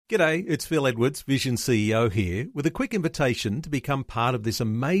G'day, it's Phil Edwards, Vision CEO here, with a quick invitation to become part of this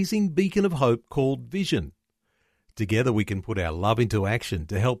amazing beacon of hope called Vision. Together we can put our love into action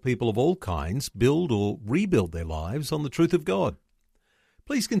to help people of all kinds build or rebuild their lives on the truth of God.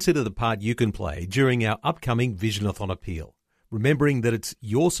 Please consider the part you can play during our upcoming Visionathon appeal, remembering that it's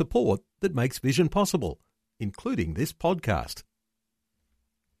your support that makes Vision possible, including this podcast.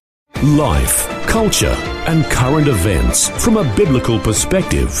 Life, culture and current events from a biblical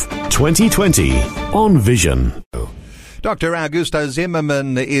perspective. 2020 on Vision. Dr. Augusto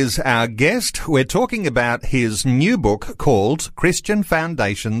Zimmermann is our guest. We're talking about his new book called Christian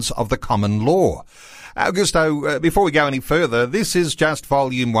Foundations of the Common Law. Augusto, before we go any further, this is just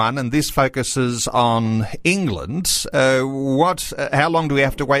volume 1 and this focuses on England. How long do we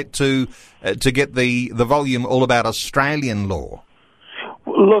have to wait to get the volume all about Australian law?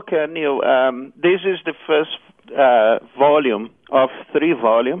 Look, Neil, this is the first volume of 3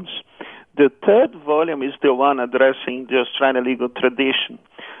 volumes. The third volume is the one addressing the Australian legal tradition.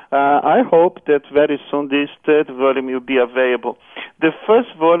 I hope that very soon this third volume will be available. The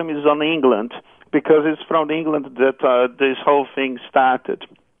first volume is on England, because it's from England that this whole thing started.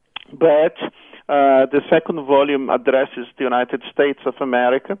 But the second volume addresses the United States of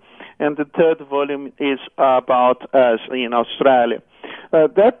America, and the third volume is about us in Australia.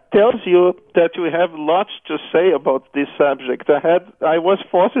 That tells you that we have lots to say about this subject. I was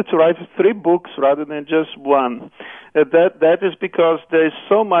forced to write 3 books rather than just one. That is because there is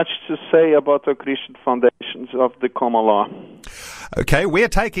so much to say about the Christian foundations of the common law. Okay, we're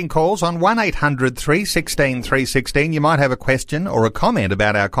taking calls on 1-800-316-316. You might have a question or a comment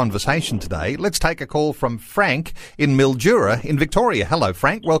about our conversation today. Let's take a call from Frank in Mildura in Victoria. Hello,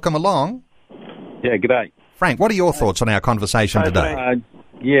 Frank. Welcome along. Yeah, g'day. Frank, what are your thoughts on our conversation today?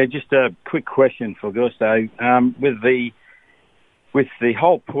 Just a quick question for Augusto. With the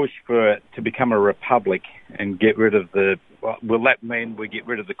whole push for it to become a republic and get rid of will that mean we get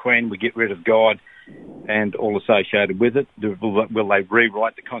rid of the Queen, we get rid of God and all associated with it? Will they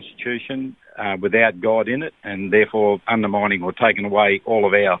rewrite the Constitution without God in it and therefore undermining or taking away all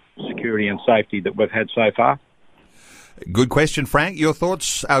of our security and safety that we've had so far? Good question, Frank. Your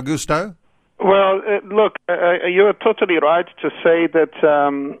thoughts, Augusto? Well, look, you're totally right to say that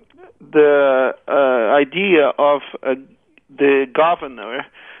the idea of the governor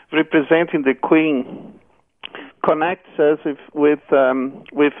representing the Queen connects us with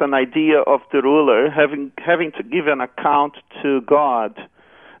an idea of the ruler having to give an account to God.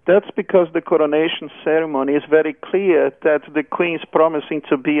 That's because the coronation ceremony is very clear that the Queen is promising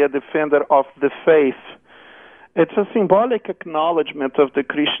to be a defender of the faith. It's a symbolic acknowledgement of the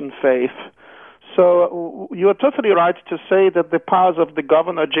Christian faith. So you are totally right to say that the powers of the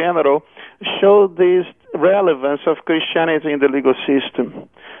Governor General show this relevance of Christianity in the legal system.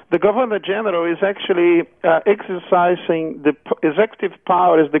 The Governor General is actually exercising the executive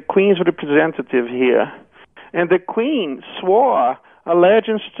power as the Queen's representative here. And the Queen swore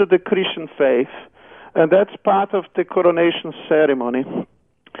allegiance to the Christian faith, and that's part of the coronation ceremony.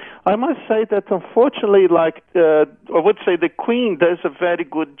 I must say that unfortunately, I would say the Queen does a very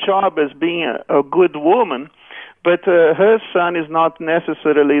good job as being a good woman, but her son is not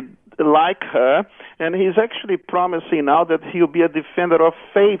necessarily like her, and he's actually promising now that he'll be a defender of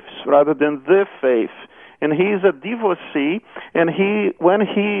faiths rather than the faith. And he's a divorcee, and when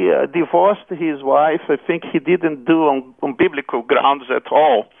he divorced his wife, I think he didn't do on biblical grounds at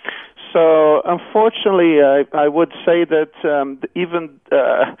all. So, unfortunately, I would say that even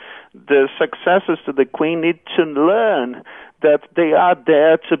the successors to the Queen need to learn that they are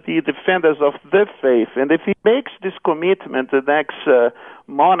there to be defenders of the faith. And if he makes this commitment, the next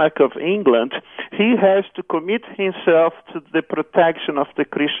monarch of England, he has to commit himself to the protection of the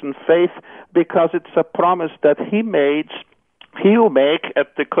Christian faith, because it's a promise that he will make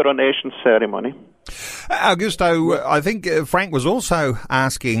at the coronation ceremony. Augusto, I think Frank was also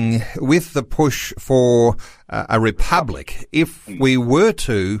asking, with the push for a republic, if we were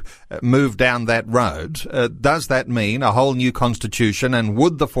to move down that road, does that mean a whole new constitution, and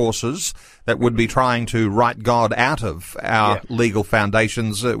would the forces that would be trying to write God out of our legal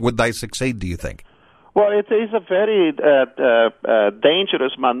foundations, would they succeed, do you think? Well, it is a very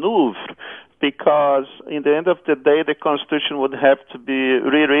dangerous maneuver, because in the end of the day, the Constitution would have to be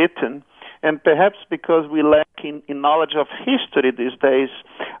rewritten. And perhaps because we lack in knowledge of history these days,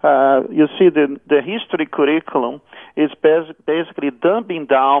 you see the history curriculum is basically dumbing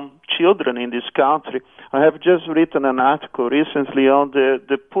down children in this country. I have just written an article recently on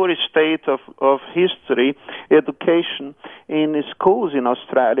the poor state of history education in schools in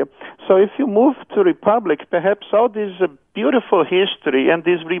Australia. So if you move to republic, perhaps all these beautiful history and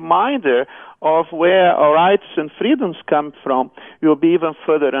this reminder of where our rights and freedoms come from will be even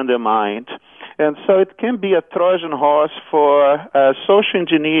further undermined. And so it can be a Trojan horse for social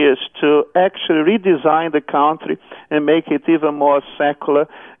engineers to actually redesign the country and make it even more secular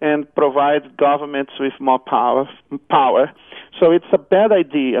and provide governments with more power. So it's a bad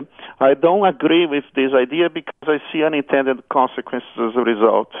idea. I don't agree with this idea because I see unintended consequences as a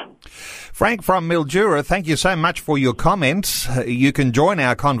result. Frank from Mildura, thank you so much for your comments. You can join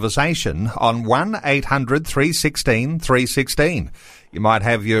our conversation on 1-800-316-316. You might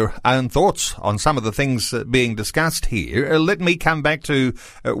have your own thoughts on some of the things being discussed here. Let me come back to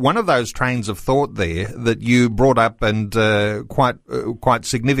one of those trains of thought there that you brought up and quite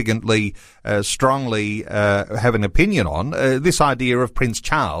significantly, strongly have an opinion on, this idea of Prince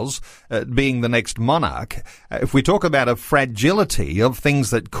Charles being the next monarch. If we talk about a fragility of things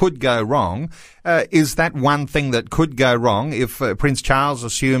that could go wrong, is that one thing that could go wrong if Prince Charles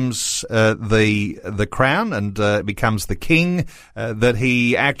assumes the crown and becomes the king, that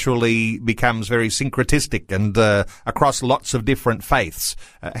he actually becomes very syncretistic and across lots of different faiths?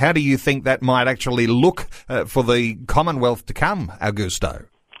 How do you think that might actually look for the Commonwealth to come, Augusto?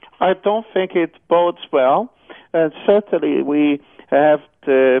 I don't think it bodes well. Certainly we have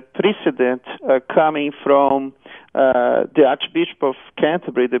the precedent coming from the Archbishop of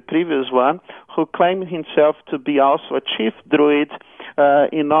Canterbury, the previous one, who claimed himself to be also a chief Druid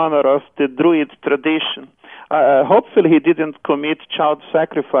in honor of the Druid tradition. Hopefully he didn't commit child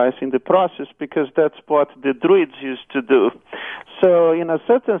sacrifice in the process, because that's what the Druids used to do. So in a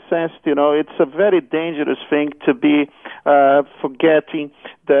certain sense, it's a very dangerous thing to be forgetting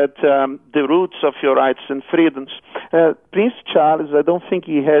that the roots of your rights and freedoms. Prince Charles, I don't think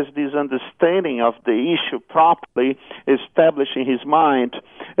he has this understanding of the issue properly established in his mind,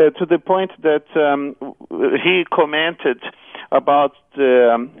 to the point that he commented about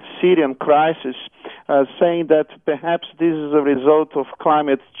the Syrian crisis, saying that perhaps this is a result of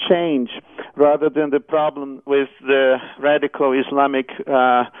climate change rather than the problem with the radical Islamic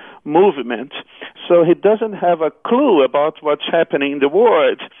movement. So he doesn't have a clue about what's happening in the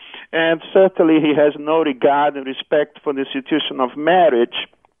world, and certainly he has no regard and respect for the institution of marriage.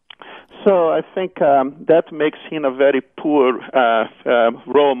 So I think that makes him a very poor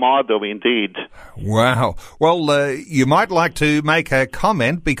role model indeed. Wow. Well, you might like to make a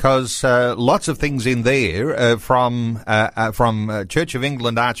comment, because lots of things in there from Church of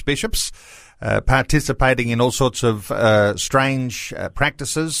England archbishops participating in all sorts of strange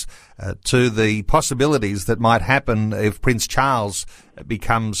practices, to the possibilities that might happen if Prince Charles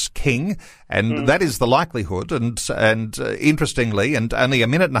becomes king, and that is the likelihood. And interestingly, and only a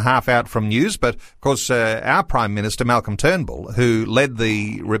minute and a half out from news, but of course our Prime Minister Malcolm Turnbull, who led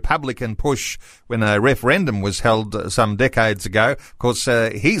the Republican push when a referendum was held some decades ago, of course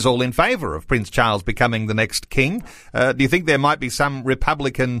he's all in favour of Prince Charles becoming the next king. Do you think there might be some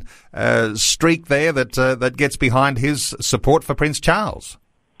Republican streak there that gets behind his support for Prince Charles?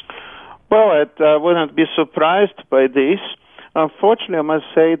 Well, I wouldn't be surprised by this. Unfortunately, I must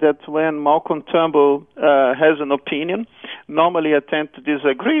say that when Malcolm Turnbull has an opinion, normally I tend to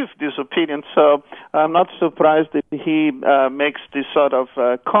disagree with this opinion, so I'm not surprised that he makes these sort of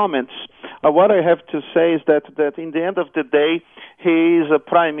comments. What I have to say is that in the end of the day, he is a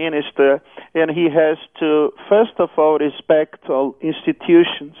prime minister, and he has to, first of all, respect all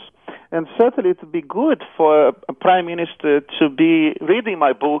institutions. And certainly it would be good for a prime minister to be reading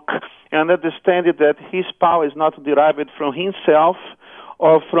my book and understanding that his power is not derived from himself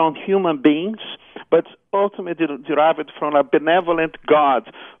or from human beings, but ultimately derived from a benevolent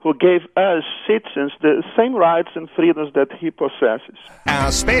God who gave us citizens the same rights and freedoms that he possesses.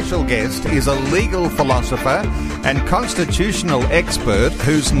 Our special guest is a legal philosopher and constitutional expert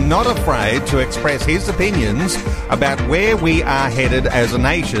who's not afraid to express his opinions about where we are headed as a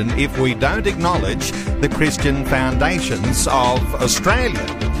nation if we don't acknowledge the Christian foundations of Australia.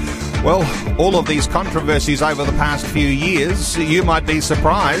 Well, all of these controversies over the past few years, you might be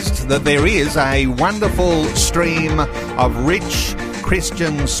surprised that there is a wonderful stream of rich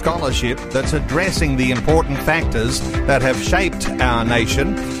Christian scholarship that's addressing the important factors that have shaped our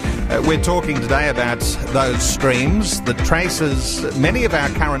nation. We're talking today about those streams that traces many of our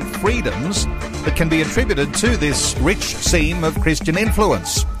current freedoms that can be attributed to this rich seam of Christian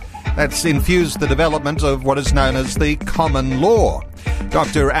influence that's infused the development of what is known as the common law.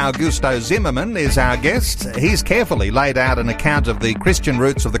 Dr. Augusto Zimmermann is our guest. He's carefully laid out an account of the Christian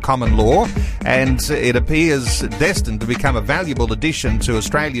roots of the common law, and it appears destined to become a valuable addition to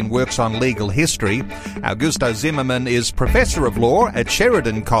Australian works on legal history. Augusto Zimmermann is Professor of Law at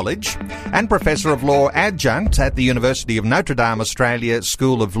Sheridan College and Professor of Law Adjunct at the University of Notre Dame, Australia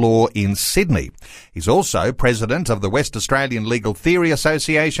School of Law in Sydney. He's also President of the West Australian Legal Theory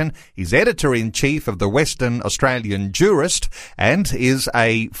Association. He's Editor-in-Chief of the Western Australian Jurist and is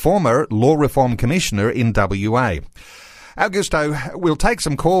a former Law Reform Commissioner in WA. Augusto, we'll take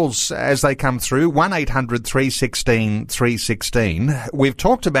some calls as they come through, 1-800-316-316. We've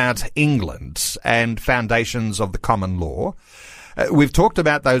talked about England and foundations of the common law. We've talked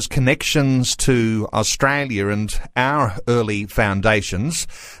about those connections to Australia and our early foundations.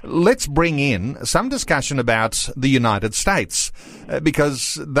 Let's bring in some discussion about the United States,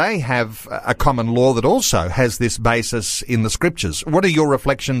 because they have a common law that also has this basis in the scriptures. What are your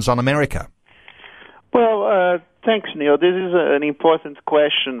reflections on America? Well, thanks, Neil. This is an important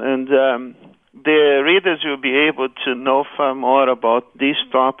question, and the readers will be able to know far more about this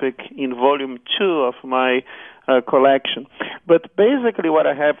topic in Volume 2 of my collection. But basically what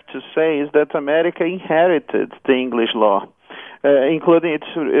I have to say is that America inherited the English law, including its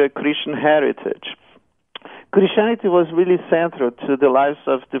Christian heritage. Christianity was really central to the lives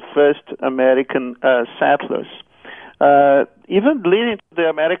of the first American settlers, even leading to the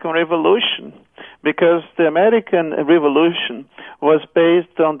American Revolution, because the American Revolution was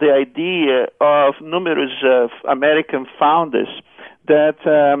based on the idea of numerous American founders that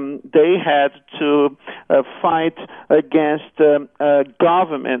they had to fight against a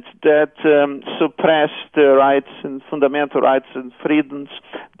government that suppressed the rights and fundamental rights and freedoms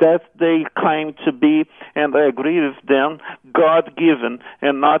that they claimed to be, and I agree with them, God-given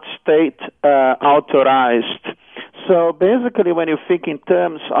and not state-authorized. So basically, when you think in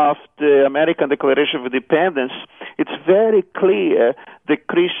terms of the American Declaration of Independence, it's very clear the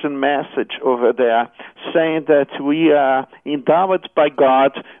Christian message over there, saying that we are endowed by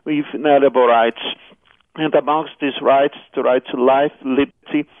God with inalienable rights. And amongst these rights, the right to life,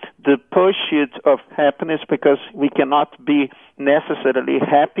 liberty, the pursuit of happiness, because we cannot be necessarily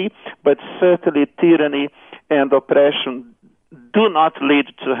happy, but certainly tyranny and oppression do not lead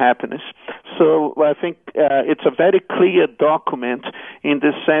to happiness. So I think it's a very clear document in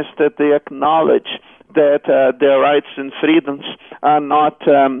the sense that they acknowledge that their rights and freedoms are not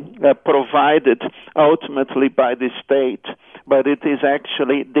provided ultimately by the state, but it is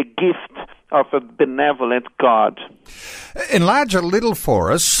actually the gift of a benevolent God. Enlarge a little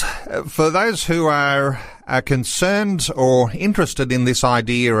for us, for those who are concerned or interested in this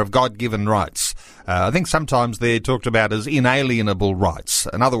idea of God-given rights. I think sometimes they're talked about as inalienable rights.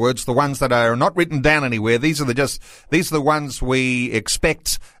 In other words, the ones that are not written down anywhere. These are the ones we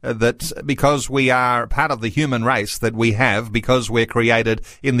expect that because we are part of the human race that we have because we're created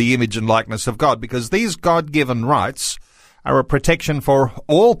in the image and likeness of God. Because these God-given rights are a protection for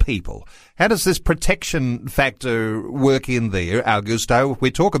all people. How does this protection factor work in there, Augusto, if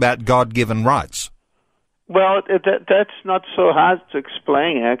we talk about God-given rights? Well, that's not so hard to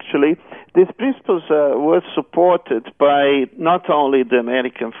explain, actually. These principles were supported by not only the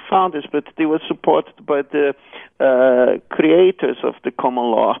American founders, but they were supported by the creators of the common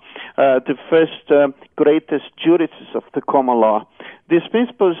law, the first greatest jurists of the common law. These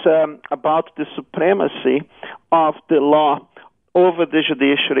principles about the supremacy of the law over the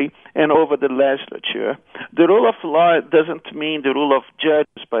judiciary and over the legislature. The rule of law doesn't mean the rule of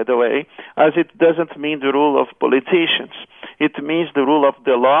judges, by the way, as it doesn't mean the rule of politicians. It means the rule of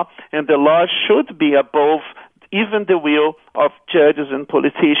the law, and the law should be above even the will of judges and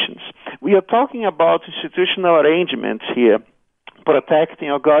politicians. We are talking about institutional arrangements here,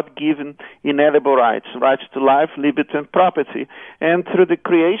 protecting our God-given inalienable rights, rights to life, liberty, and property, and through the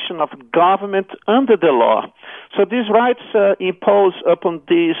creation of government under the law. So these rights impose upon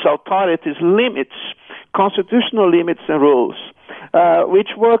these authorities limits, constitutional limits and rules,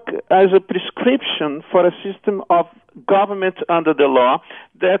 which work as a prescription for a system of government under the law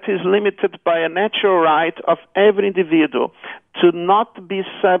that is limited by a natural right of every individual to not be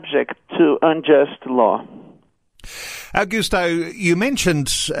subject to unjust law. Augusto, you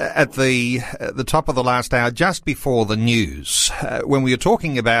mentioned at the top of the last hour, just before the news, when we were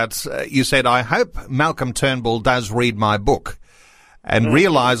talking about, you said, I hope Malcolm Turnbull does read my book and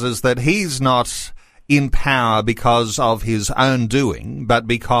realizes that he's not in power because of his own doing, but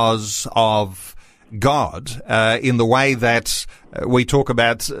because of God in the way that we talk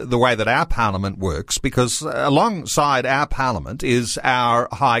about the way that our parliament works, because alongside our parliament is our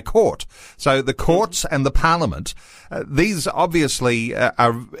high court. So the courts and the parliament, these obviously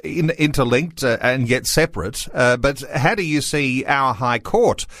are interlinked and yet separate. But how do you see our high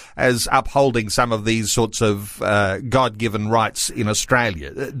court as upholding some of these sorts of God-given rights in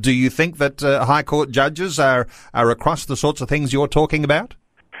Australia? Do you think that high court judges are across the sorts of things you're talking about?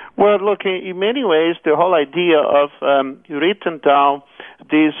 Well, look, in many ways, the whole idea of written down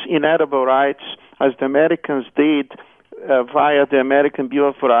these inalienable rights, as the Americans did via the American Bill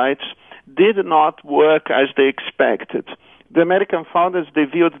of Rights, did not work as they expected. The American founders, they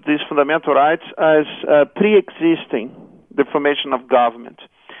viewed these fundamental rights as pre-existing the formation of government.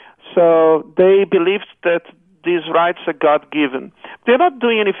 So they believed that these rights are God-given. They're not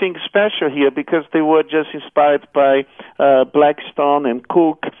doing anything special here because they were just inspired by Blackstone and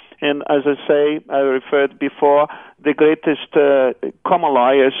Coke, and as I referred before, the greatest common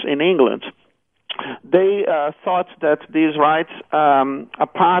lawyers in England. They thought that these rights,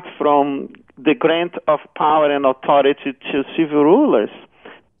 apart from the grant of power and authority to civil rulers,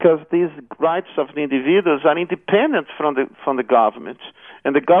 because these rights of the individuals are independent from the government,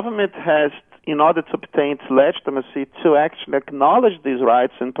 and the government has, in order to obtain its legitimacy, to actually acknowledge these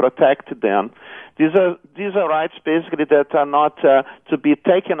rights and protect them. These are rights basically that are not to be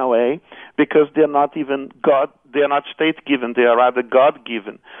taken away because they are not even they are not state-given, they are rather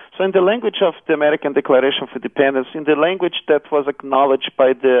God-given. So in the language of the American Declaration of Independence, in the language that was acknowledged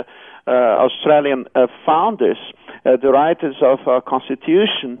by the Australian founders, the writers of our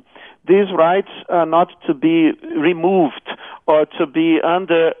Constitution, these rights are not to be removed or to be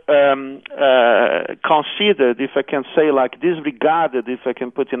considered, if I can say, like disregarded, if I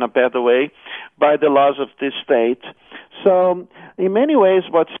can put in a better way, by the laws of this state. So in many ways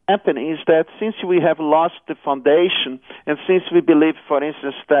what's happening is that since we have lost the foundation, and since we believe, for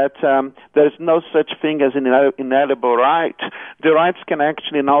instance, that there is no such thing as an inalienable right, the rights can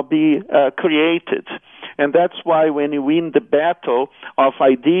actually now be created. And that's why when you win the battle of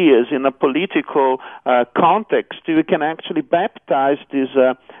ideas in a political context, you can actually baptize this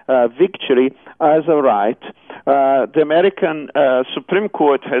victory as a right. The American Supreme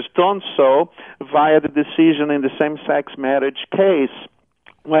Court has done so via the decision in the same-sex marriage case,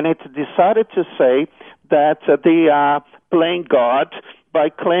 when it decided to say that they are playing God by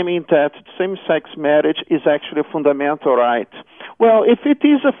claiming that same-sex marriage is actually a fundamental right. Well, if it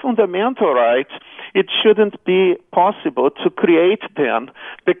is a fundamental right, it shouldn't be possible to create them,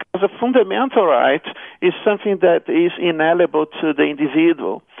 because a fundamental right is something that is inalienable to the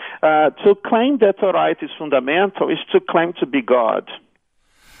individual. To claim that a right is fundamental is to claim to be God.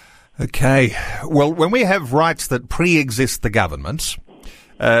 Okay. Well, when we have rights that pre-exist the government,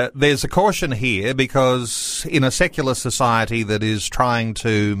 there's a caution here, because in a secular society that is trying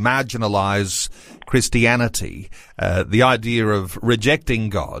to marginalise Christianity, the idea of rejecting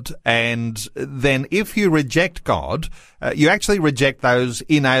God, and then if you reject God, you actually reject those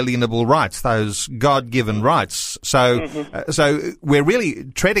inalienable rights, those God-given rights. So, so we're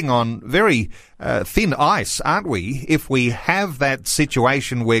really treading on very thin ice, aren't we, if we have that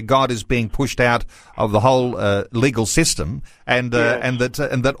situation where God is being pushed out of the whole legal system, and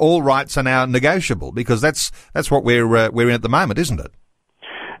that all rights are now negotiable, because that's what we're in at the moment, isn't it?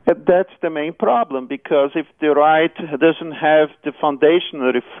 That's the main problem, because if the right doesn't have the foundation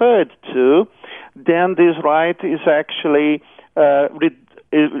referred to, then this right is actually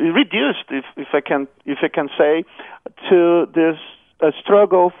reduced, if I can say, to this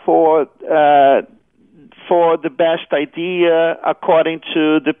struggle for the best idea according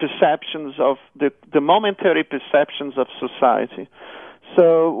to the perceptions of the momentary perceptions of society.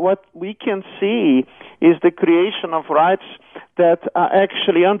 So what we can see is the creation of rights that are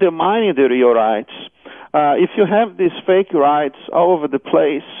actually undermining the real rights. If you have these fake rights all over the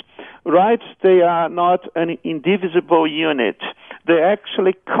place, rights, they are not an indivisible unit. They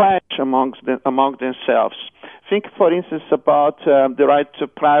actually clash among themselves. Think, for instance, about the right to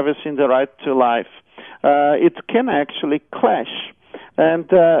privacy and the right to life. It can actually clash.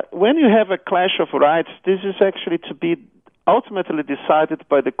 And when you have a clash of rights, this is actually to be ultimately decided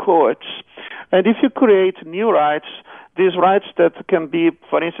by the courts. And if you create new rights, these rights that can be,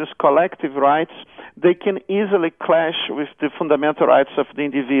 for instance, collective rights, they can easily clash with the fundamental rights of the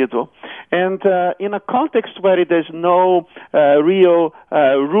individual. And in a context where there's no real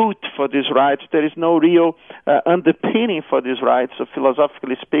root for these rights, there is no real underpinning for these rights, so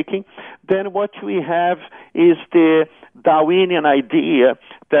philosophically speaking, then what we have is the Darwinian idea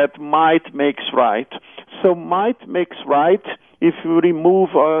that might makes right. So might makes right if you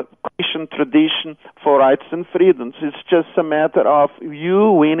remove or question Christian tradition for rights and freedoms. It's just a matter of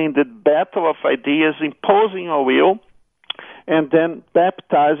you winning the battle of ideas, imposing your will, and then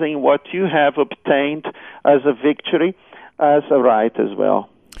baptizing what you have obtained as a victory as a right as well.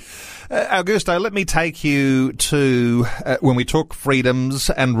 Augusto, let me take you to when we talk freedoms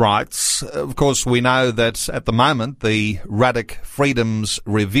and rights. Of course, we know that at the moment the Radic Freedoms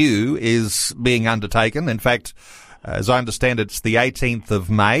Review is being undertaken. In fact, as I understand it, it's the 18th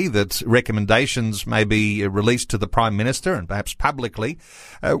of May that recommendations may be released to the Prime Minister and perhaps publicly.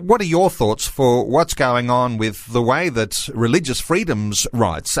 What are your thoughts for what's going on with the way that religious freedoms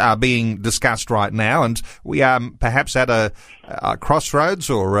rights are being discussed right now? And we are perhaps at a crossroads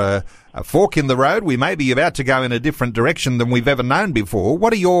or a fork in the road. We may be about to go in a different direction than we've ever known before.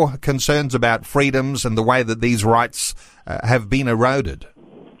 What are your concerns about freedoms and the way that these rights have been eroded?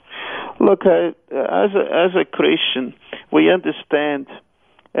 Look, as a Christian, we understand,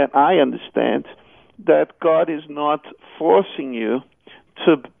 and I understand, that God is not forcing you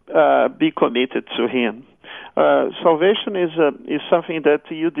to be committed to Him. Salvation is something that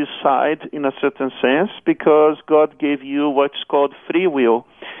you decide in a certain sense because God gave you what's called free will.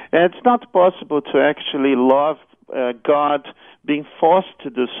 And it's not possible to actually love God being forced to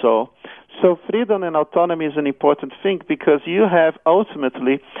do so. So freedom and autonomy is an important thing because you have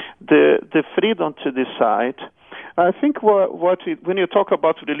ultimately the freedom to decide. I think when you talk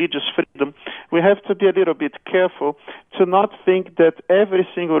about religious freedom, we have to be a little bit careful to not think that every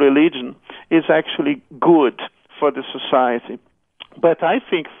single religion is actually good for the society. But I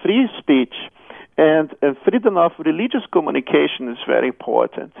think free speech and freedom of religious communication is very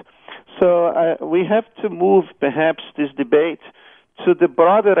important. So we have to move perhaps this debate to the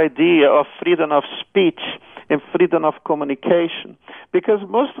broader idea of freedom of speech and freedom of communication. Because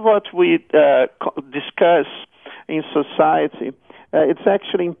most of what we discuss in society, it's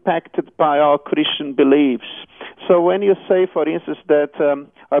actually impacted by our Christian beliefs. So when you say, for instance, that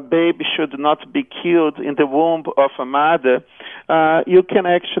a baby should not be killed in the womb of a mother, you can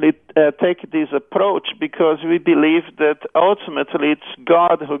actually take this approach because we believe that ultimately it's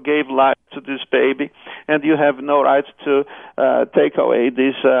God who gave life to this baby, and you have no right to take away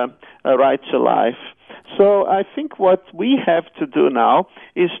this right to life. So I think what we have to do now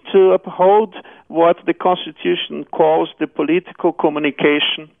is to uphold what the Constitution calls the political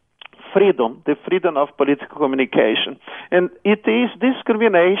communication freedom, the freedom of political communication. And it is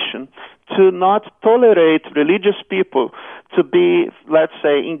discrimination to not tolerate religious people to be, let's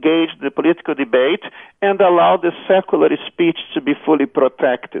say, engaged in the political debate and allow the secular speech to be fully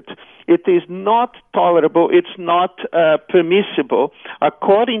protected. It is not tolerable, it's not permissible,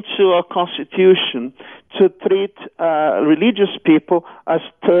 according to our Constitution, to treat religious people as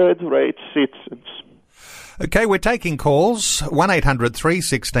third-rate citizens. Okay, we're taking calls,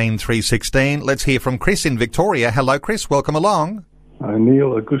 1-800-316-316. Let's hear from Chris in Victoria. Hello, Chris. Welcome along.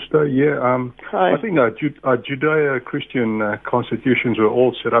 Neil, Augusto, Hi. I think our Judeo-Christian constitutions were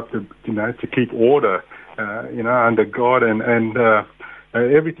all set up to keep order, under God, and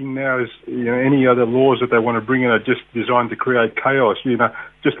everything now is, any other laws that they want to bring in are just designed to create chaos.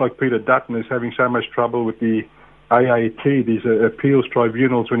 Just like Peter Dutton is having so much trouble with the AAT, these appeals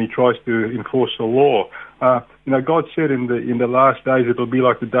tribunals, when he tries to enforce the law. God said in the last days it'll be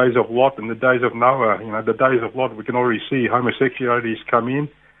like the days of Lot and the days of Noah. The days of Lot, we can already see homosexuality's come in.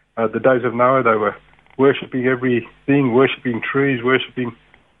 The days of Noah, they were worshipping everything, worshipping trees, worshipping,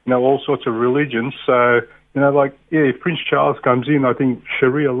 all sorts of religions. So, if Prince Charles comes in, I think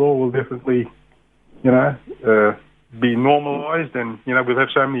Sharia law will definitely, be normalised, and we'll have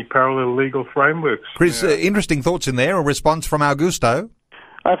so many parallel legal frameworks. Chris, interesting thoughts in there. A response from Augusto.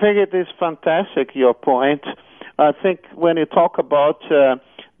 I think it is fantastic, your point. I think when you talk about the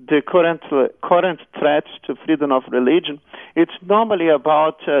current threats to freedom of religion, it's normally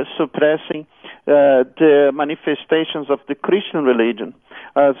about suppressing the manifestations of the Christian religion.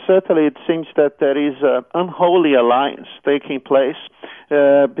 Certainly it seems that there is an unholy alliance taking place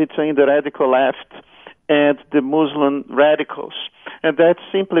between the radical left and the Muslim radicals. And that's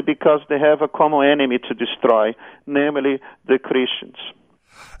simply because they have a common enemy to destroy, namely the Christians.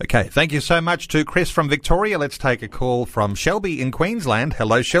 Okay, thank you so much to Chris from Victoria. Let's take a call from Shelby in Queensland.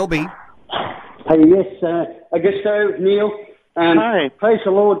 Hello, Shelby. Hey, yes, Augusto, Neil. Hi. Praise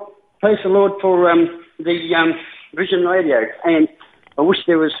the Lord for the Vision Radio. And I wish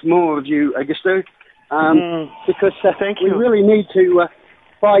there was more of you, Augusto, because Thank we you. really need to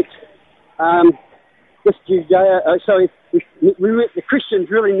fight this Judeo. The Christians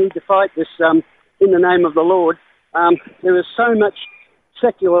really need to fight this in the name of the Lord. There is so much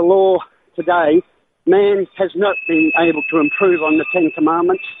secular law today. Man has not been able to improve on the Ten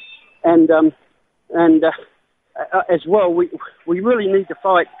Commandments. and as well, we really need to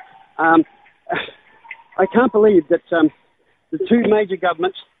fight. I can't believe that the two major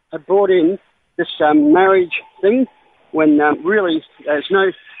governments have brought in this marriage thing when really there's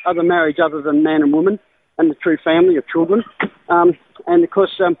no other marriage other than man and woman and the true family of children. And of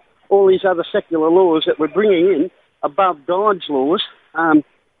course, all these other secular laws that we're bringing in above God's laws.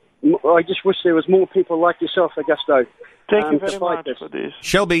 I just wish there was more people like yourself, Augusto. Thank you very much for this.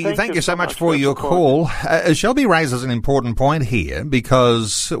 Shelby, thank you so much for your call. Shelby raises an important point here,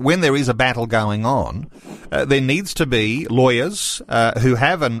 because when there is a battle going on, there needs to be lawyers who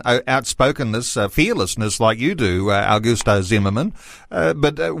have an outspokenness, fearlessness like you do, Augusto Zimmermann.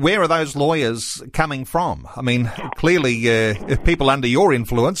 But where are those lawyers coming from? I mean, clearly people under your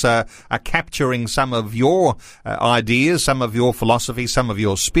influence are capturing some of your ideas, some of your philosophy, some of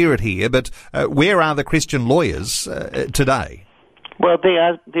your spirit here. But where are the Christian lawyers today? Well,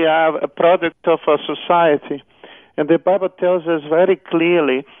 they are a product of our society. And the Bible tells us very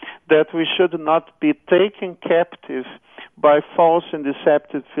clearly that we should not be taken captive by false and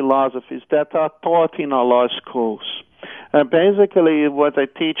deceptive philosophies that are taught in our law schools. Basically, what I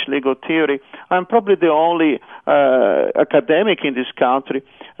teach, legal theory, I'm probably the only academic in this country,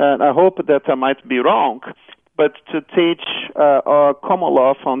 and I hope that I might be wrong, but to teach our common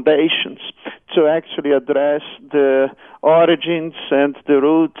law foundations, to actually address the origins and the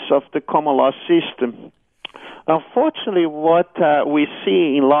roots of the common law system. Unfortunately, what we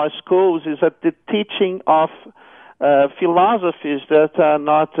see in law schools is that the teaching of philosophies that are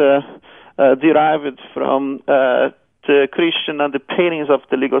not derived from the Christian underpinnings of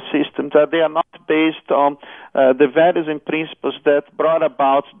the legal system, that they are not based on the values and principles that brought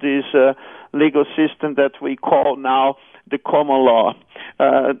about this legal system that we call now the common law.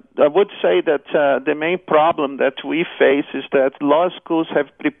 I would say that the main problem that we face is that law schools have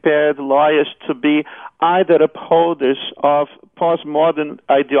prepared lawyers to be either upholders of postmodern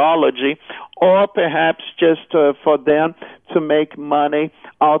ideology or perhaps just for them to make money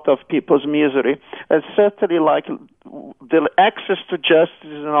out of people's misery. And certainly, like, the access to justice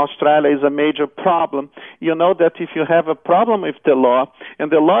in Australia is a major problem. You know that if you have a problem with the law,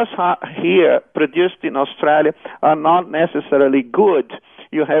 and the laws here produced in Australia are not necessarily good.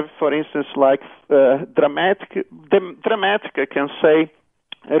 You have, for instance, like Dramatica can say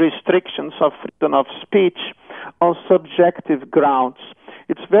restrictions of freedom of speech on subjective grounds.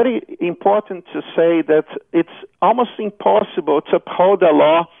 It's very important to say that it's almost impossible to uphold a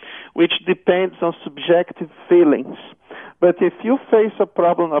law which depends on subjective feelings. But if you face a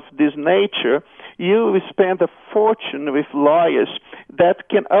problem of this nature, you will spend a fortune with lawyers that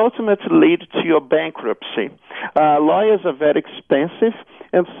can ultimately lead to your bankruptcy. Lawyers are very expensive,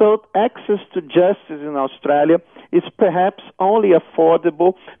 and so access to justice in Australia is perhaps only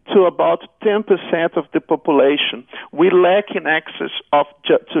affordable to about 10% of the population. We lack in access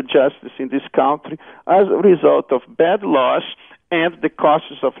to justice in this country as a result of bad laws and the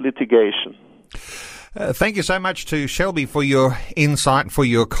costs of litigation. Thank you so much to Shelby for your insight, for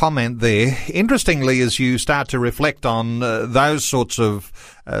your comment there. Interestingly, as you start to reflect on those sorts of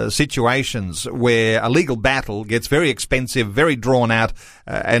situations where a legal battle gets very expensive, very drawn out,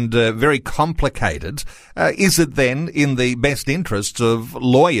 and very complicated, is it then in the best interests of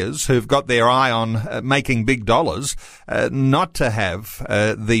lawyers who've got their eye on making big dollars not to have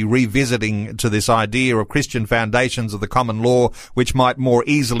the revisiting to this idea of Christian foundations of the common law, which might more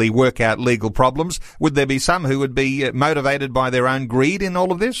easily work out legal problems? Would there be some who would be motivated by their own greed in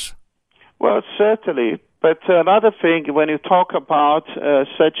all of this? Well, certainly. But another thing, when you talk about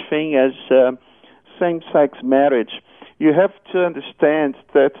such thing as same-sex marriage, you have to understand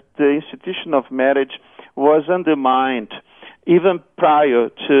that the institution of marriage was undermined even prior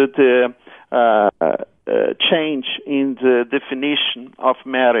to the change in the definition of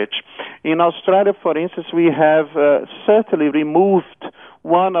marriage. In Australia, for instance, we have certainly removed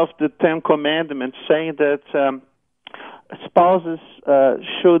one of the 10 commandments saying that spouses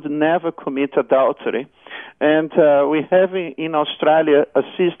should never commit adultery. And we have in Australia a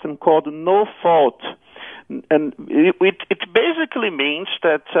system called no fault. And it basically means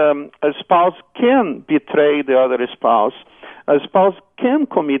that a spouse can betray the other spouse. A spouse can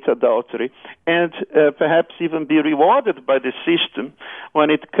commit adultery and perhaps even be rewarded by the system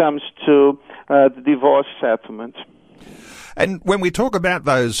when it comes to the divorce settlement. And when we talk about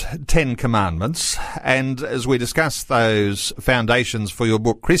those 10 commandments, and as we discuss those foundations for your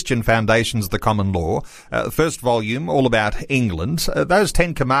book, Christian Foundations of the Common Law, the first volume, all about England, those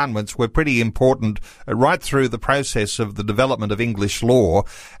 10 commandments were pretty important right through the process of the development of English law,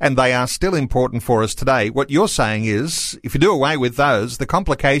 and they are still important for us today. What you're saying is, if you do away with those, the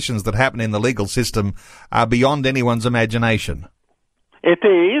complications that happen in the legal system are beyond anyone's imagination. It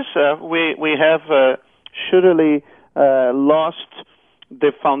is. We have surely lost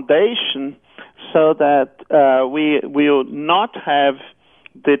the foundation so that we will not have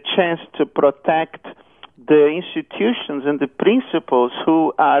the chance to protect the institutions and the principles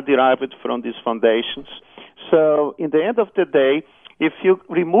who are derived from these foundations. So in the end of the day, if you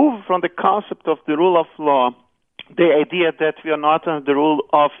remove from the concept of the rule of law the idea that we are not under the rule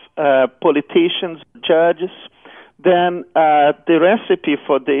of politicians, judges, then the recipe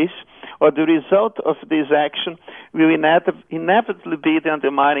for this, or the result of this action, will inevitably be the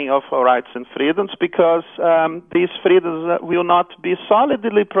undermining of our rights and freedoms, because these freedoms will not be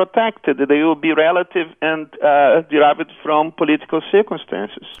solidly protected. They will be relative and derived from political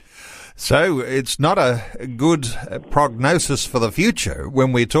circumstances. So it's not a good prognosis for the future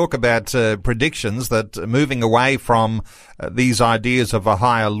when we talk about predictions that moving away from these ideas of a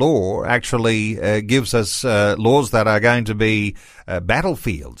higher law actually gives us laws that are going to be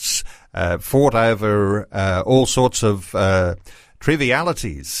battlefields, fought over all sorts of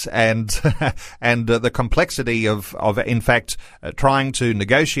trivialities and the complexity of in fact trying to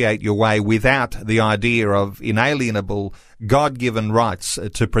negotiate your way without the idea of inalienable God-given rights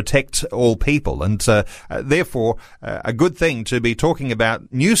to protect all people. And therefore a good thing to be talking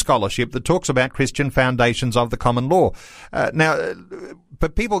about new scholarship that talks about Christian foundations of the common law. Now, for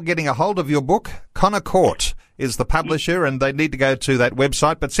people getting a hold of your book, Connor Court is the publisher, and they need to go to that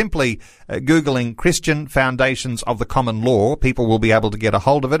website, but simply Googling Christian Foundations of the Common Law, people will be able to get a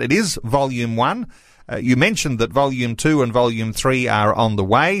hold of it. It is Volume 1. You mentioned that Volume 2 and Volume 3 are on the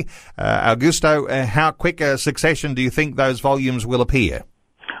way. Augusto, how quick a succession do you think those volumes will appear?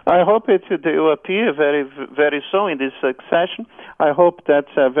 I hope it will appear very, very soon in this succession. I hope that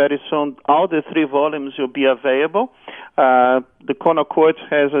very soon all the 3 volumes will be available. The Connor Court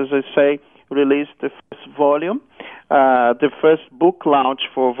has, as I say, released the first volume. The first book launch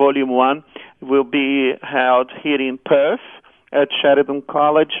for Volume 1 will be held here in Perth at Sheridan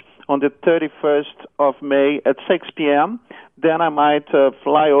College on the 31st of May at 6 p.m. Then I might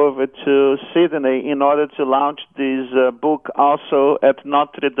fly over to Sydney in order to launch this book also at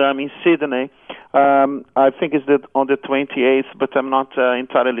Notre Dame in Sydney. I think it's on the 28th, but I'm not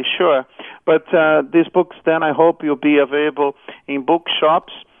entirely sure. But these books then I hope will be available in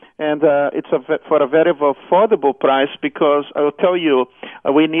bookshops. And it's for a very affordable price, because I will tell you,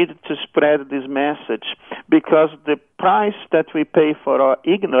 we need to spread this message, because the price that we pay for our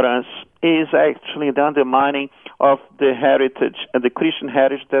ignorance is actually the undermining of the heritage, and the Christian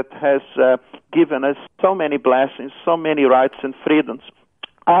heritage that has given us so many blessings, so many rights and freedoms.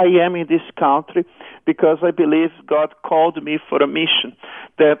 I am in this country because I believe God called me for a mission,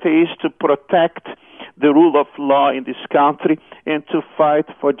 that is to protect the rule of law in this country and to fight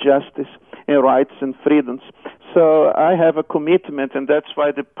for justice and rights and freedoms. So I have a commitment, and that's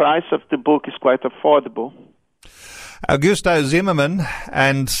why the price of the book is quite affordable. Augusto Zimmermann,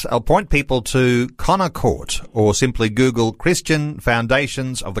 and I'll point people to Connor Court, or simply Google Christian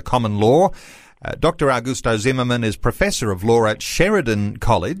Foundations of the Common Law. Dr. Augusto Zimmermann is Professor of Law at Sheridan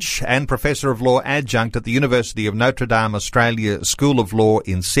College and Professor of Law Adjunct at the University of Notre Dame Australia School of Law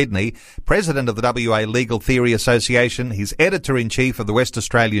in Sydney, President of the WA Legal Theory Association. He's Editor-in-Chief of the West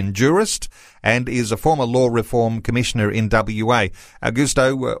Australian Jurist and is a former Law Reform Commissioner in WA.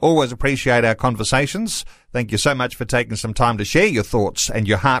 Augusto, always appreciate our conversations. Thank you so much for taking some time to share your thoughts and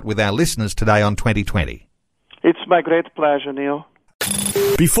your heart with our listeners today on 2020. It's my great pleasure, Neil.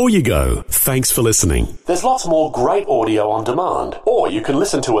 Before you go, thanks for listening. There's lots more great audio on demand, or you can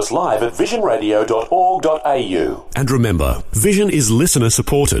listen to us live at visionradio.org.au. And remember, Vision is listener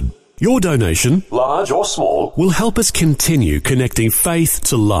supported. Your donation, large or small, will help us continue connecting faith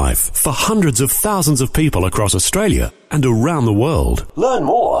to life for hundreds of thousands of people across Australia and around the world. Learn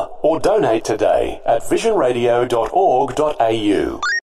more or donate today at visionradio.org.au.